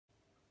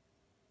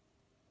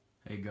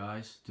Hey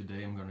guys,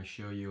 today I'm going to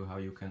show you how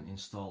you can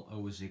install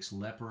OSX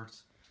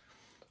LEOPARD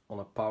on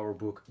a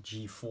Powerbook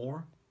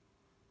G4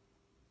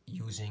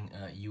 using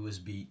a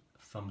USB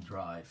thumb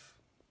drive.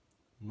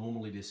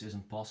 Normally this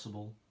isn't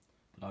possible,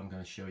 but I'm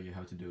going to show you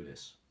how to do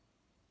this.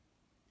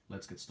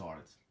 Let's get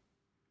started.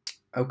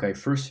 Okay,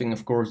 first thing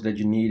of course that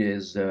you need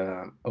is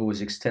OSX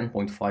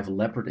 10.5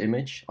 LEOPARD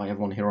image. I have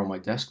one here on my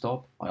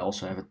desktop. I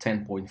also have a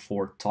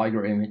 10.4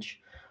 Tiger image.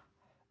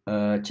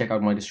 Check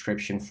out my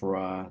description for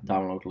a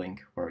download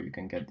link where you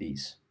can get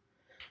these.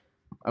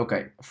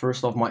 Okay,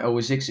 first off, my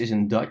OSX is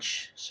in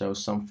Dutch, so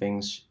some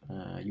things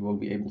you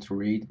won't be able to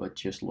read, but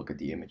just look at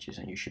the images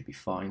and you should be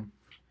fine.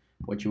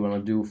 What you want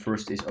to do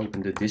first is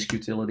open the disk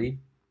utility.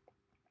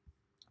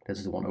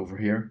 That's the one over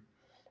here.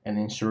 And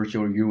insert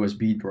your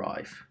USB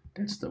drive.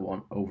 That's the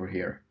one over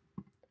here.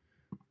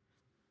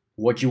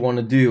 What you want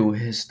to do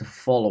is the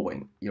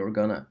following. You're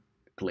gonna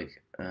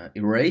click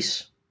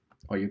erase,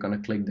 or you're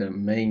gonna click the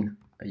main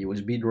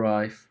USB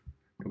drive.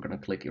 You're gonna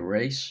click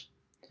erase.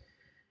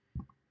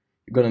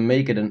 You're gonna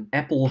make it an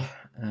Apple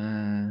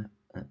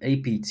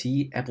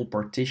APT, Apple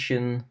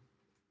partition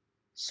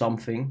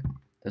something.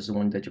 That's the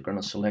one that you're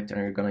gonna select,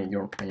 and you're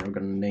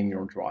gonna name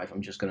your drive.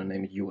 I'm just gonna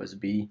name it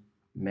USB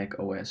Mac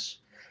OS.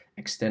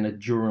 Extended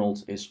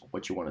journals is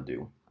what you want to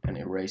do, and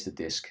erase the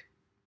disk.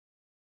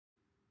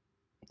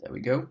 There we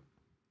go.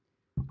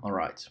 All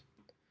right.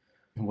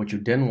 And what you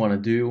then want to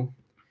do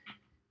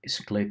is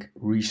click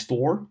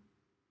restore.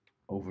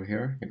 Over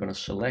here, you're going to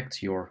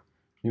select your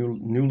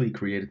newly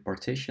created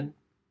partition,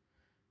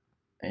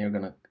 and you're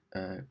going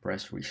to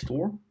press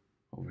restore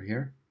over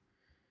here.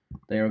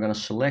 Then you're going to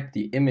select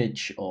the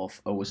image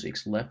of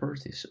OSX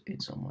LEOPARD.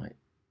 It's on my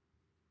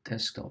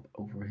desktop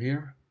over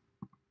here.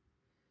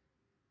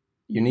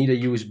 You need a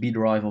USB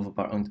drive of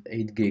about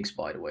 8 gigs,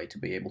 by the way, to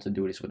be able to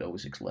do this with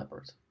OSX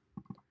LEOPARD.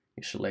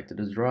 You selected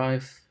the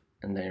drive,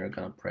 and then you're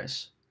going to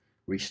press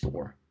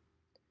restore.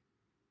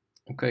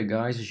 Okay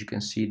guys, as you can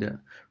see, the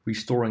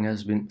restoring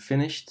has been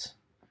finished.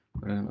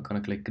 I'm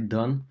going to click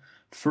done.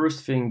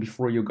 First thing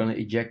before you're going to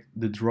eject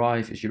the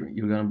drive is you're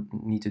going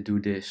to need to do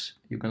this.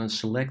 You're going to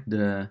select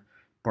the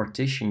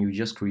partition you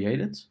just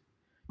created.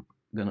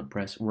 You're going to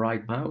press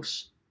right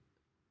mouse,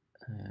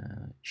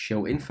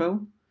 show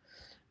info,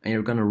 and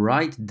you're going to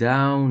write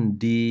down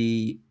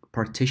the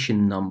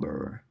partition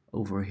number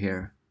over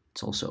here.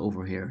 It's also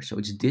over here. So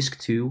it's disk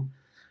 2.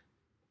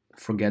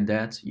 Forget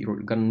that.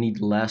 You're gonna need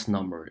the last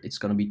number. It's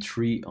gonna be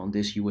 3 on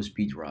this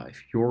USB drive.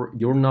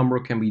 Your number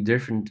can be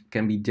different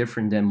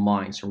than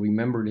mine. So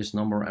remember this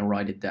number and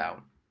write it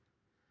down.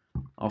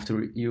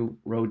 After you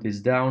wrote this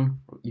down,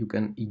 you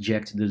can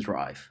eject the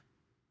drive.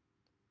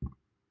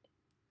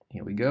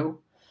 Here we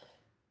go.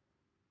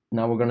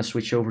 Now we're gonna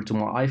switch over to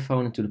my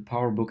iPhone and to the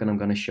Powerbook, and I'm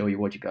gonna show you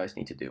what you guys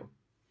need to do.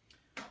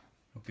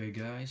 Okay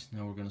guys,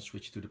 now we're gonna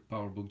switch to the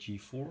Powerbook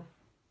G4.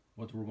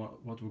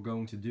 What we're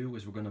going to do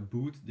is we're gonna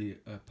boot the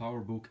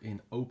Powerbook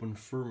in open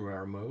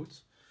firmware mode.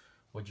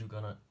 What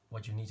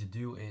you need to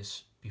do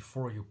is,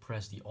 before you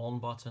press the on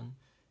button,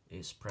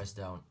 is press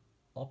down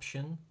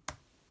Option,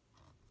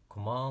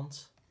 Command,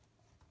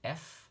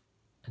 F,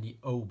 and the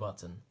O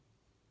button.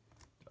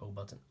 The O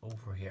button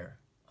over here.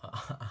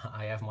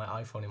 I have my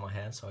iPhone in my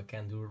hand, so I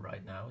can't do it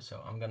right now.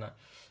 So I'm gonna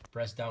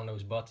press down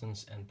those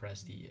buttons and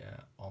press the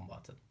on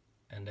button,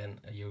 and then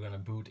you're gonna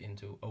boot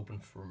into open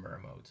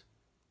firmware mode.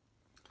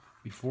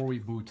 Before we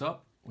boot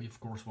up, we of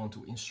course want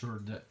to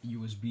insert the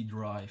USB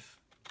drive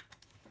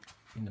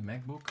in the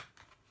MacBook.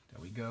 There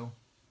we go.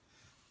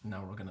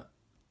 Now we're gonna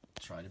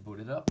try to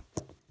boot it up.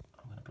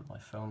 I'm gonna put my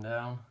phone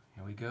down.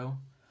 Here we go.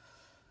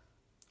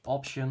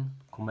 Option,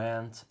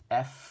 Command,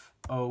 F,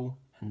 O,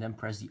 and then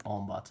press the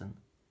on button.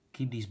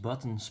 Keep these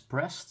buttons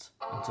pressed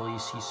until you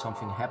see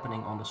something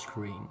happening on the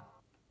screen.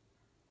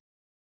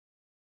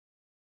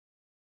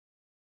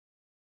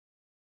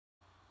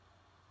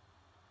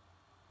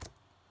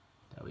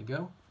 There we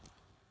go.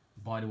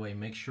 By the way,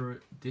 make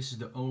sure this is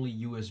the only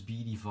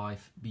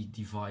USB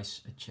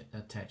device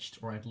attached,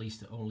 or at least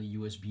the only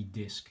USB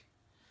disk.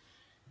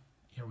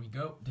 Here we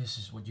go. This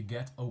is what you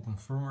get. Open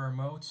firmware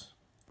mode.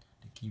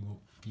 The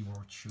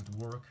keyboard should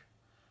work.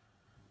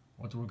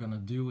 What we're gonna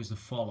do is the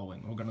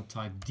following. We're gonna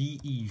type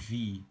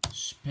DEV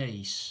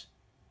space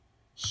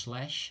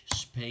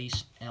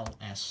 /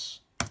 LS.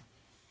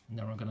 And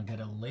then we're gonna get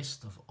a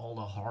list of all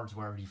the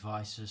hardware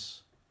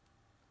devices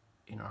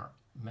in our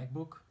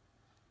MacBook.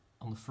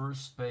 On the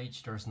first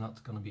page there's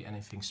not going to be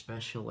anything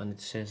special, and it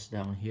says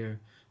down here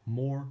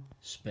more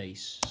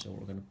space. So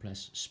we're going to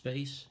press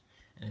space,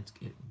 and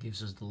it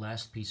gives us the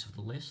last piece of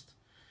the list.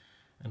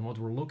 And what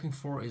we're looking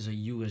for is a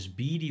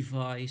USB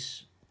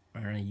device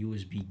or a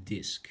USB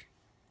disk,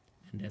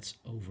 and that's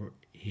over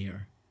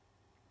here.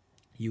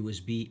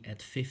 USB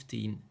at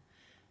 15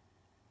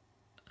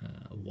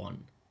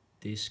 1,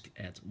 disk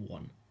at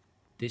 1.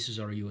 This is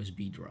our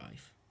USB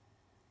drive.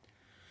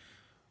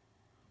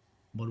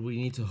 But we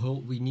need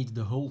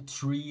the whole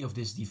tree of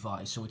this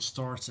device. So it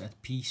starts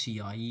at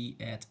PCIe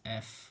at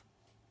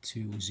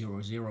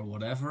F200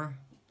 whatever,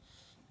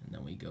 and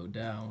then we go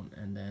down,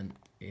 and then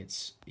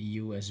it's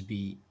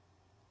USB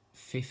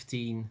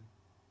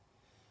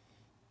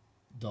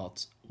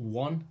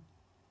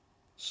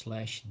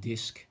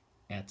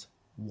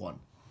 15.1/disk@1.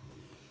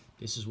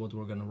 This is what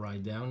we're going to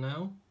write down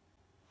now.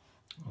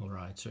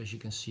 Alright, so as you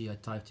can see, I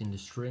typed in the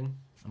string.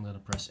 I'm going to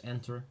press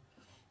enter.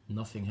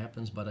 Nothing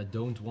happens, but I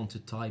don't want to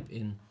type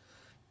in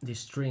this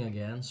string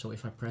again. So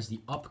if I press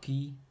the up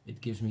key,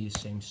 it gives me the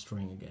same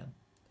string again.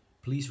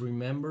 Please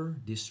remember,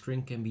 this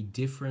string can be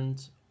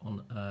different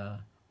on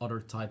other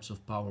types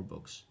of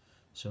PowerBooks.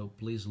 So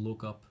please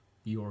look up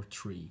your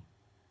tree.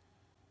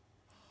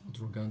 What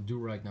we're going to do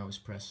right now is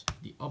press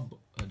the up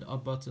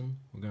button.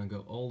 We're going to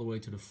go all the way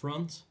to the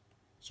front,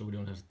 so we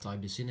don't have to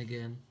type this in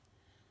again.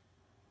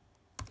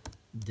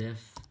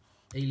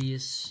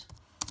 Devalias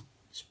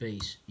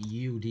space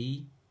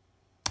UD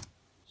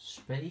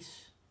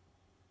space,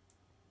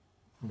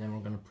 and then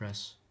we're going to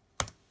press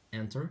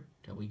enter.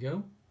 There we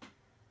go.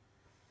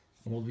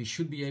 And what we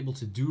should be able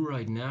to do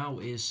right now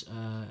is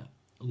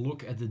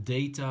look at the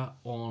data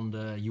on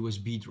the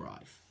USB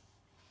drive.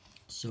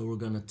 So we're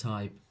going to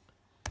type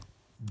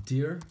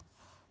dir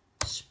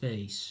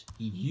space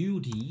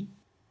UD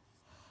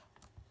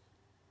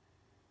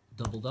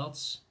double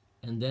dots,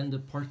 and then the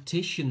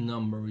partition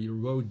number you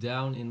wrote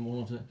down in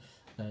one of the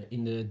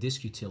in the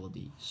disk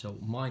utility. So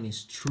mine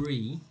is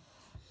 3,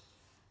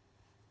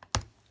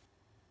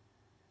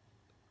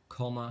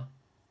 comma,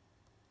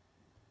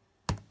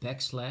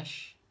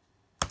 backslash,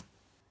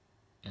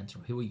 enter.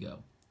 Here we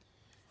go.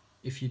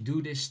 If you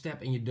do this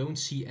step and you don't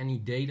see any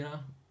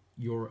data,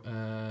 you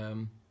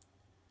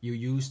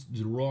used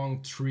the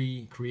wrong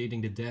tree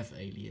creating the dev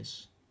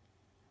alias.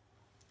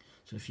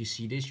 So if you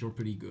see this, you're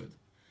pretty good.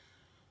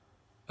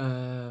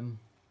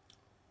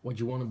 What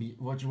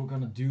you're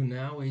gonna do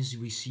now is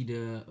we see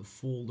the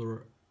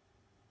folder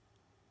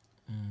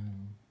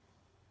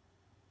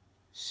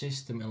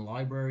system and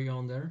library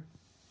on there.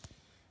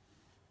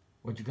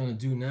 What you're gonna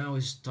do now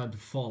is type the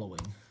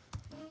following: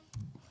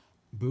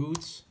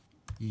 boot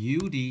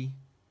UD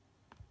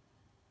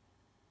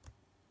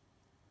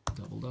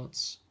double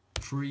dots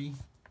 3,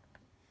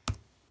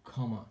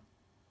 comma,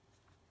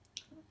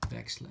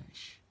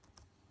 backslash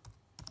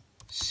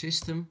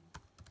system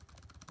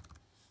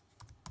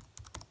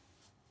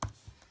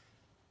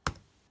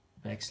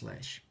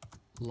backslash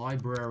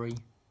library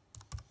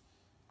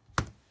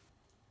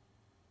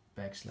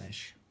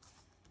backslash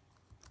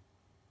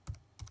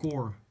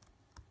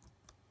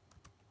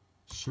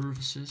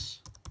CoreServices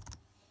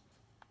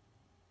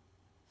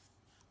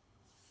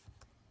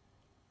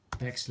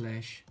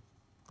backslash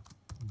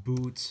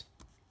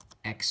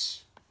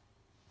BootX.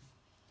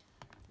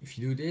 If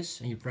you do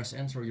this and you press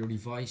enter, your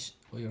device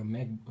or your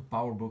Mac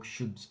PowerBook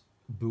should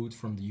boot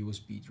from the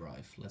USB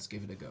drive. Let's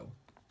give it a go.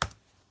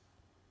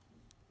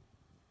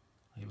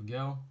 Here we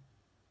go.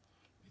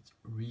 It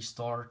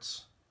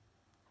restarts.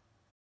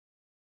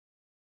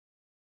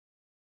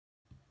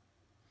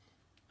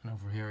 And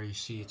over here you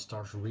see it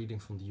starts reading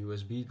from the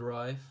USB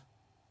drive.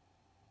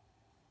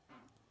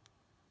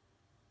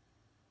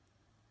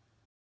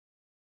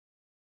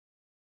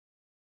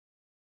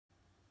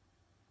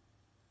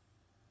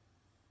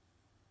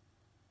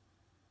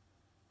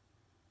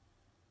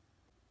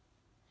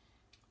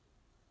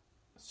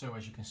 So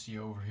as you can see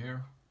over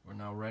here, we're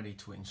now ready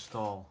to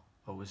install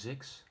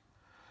OSX.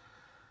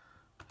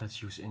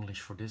 Let's use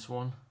English for this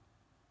one.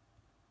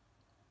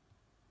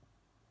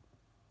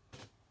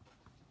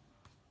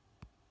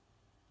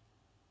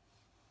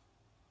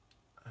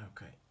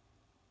 Okay.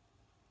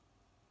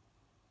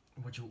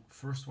 What you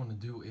first want to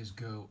do is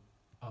go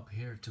up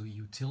here to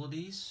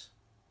Utilities,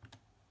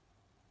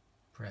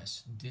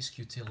 press Disk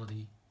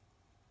Utility,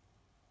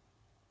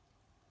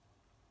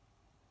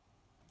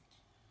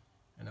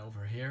 and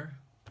over here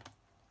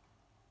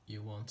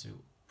you want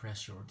to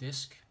press your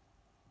disk,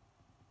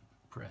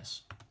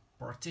 press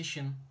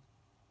partition,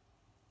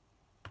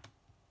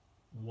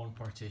 one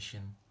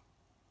partition,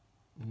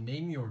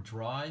 name your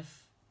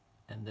drive,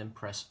 and then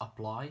press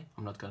apply.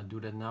 I'm not gonna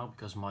do that now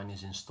because mine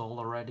is installed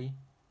already.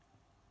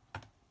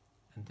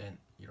 And then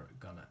you're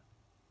gonna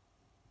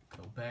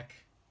go back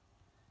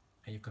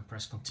and you can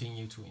press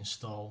continue to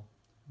install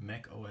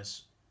Mac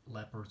OS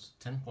Leopard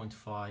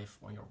 10.5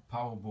 on your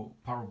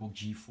Powerbook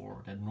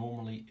G4 that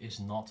normally is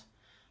not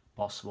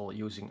possible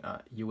using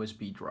a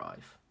USB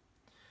drive.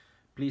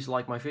 Please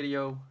like my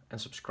video and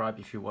subscribe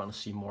if you want to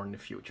see more in the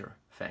future.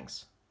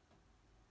 Thanks.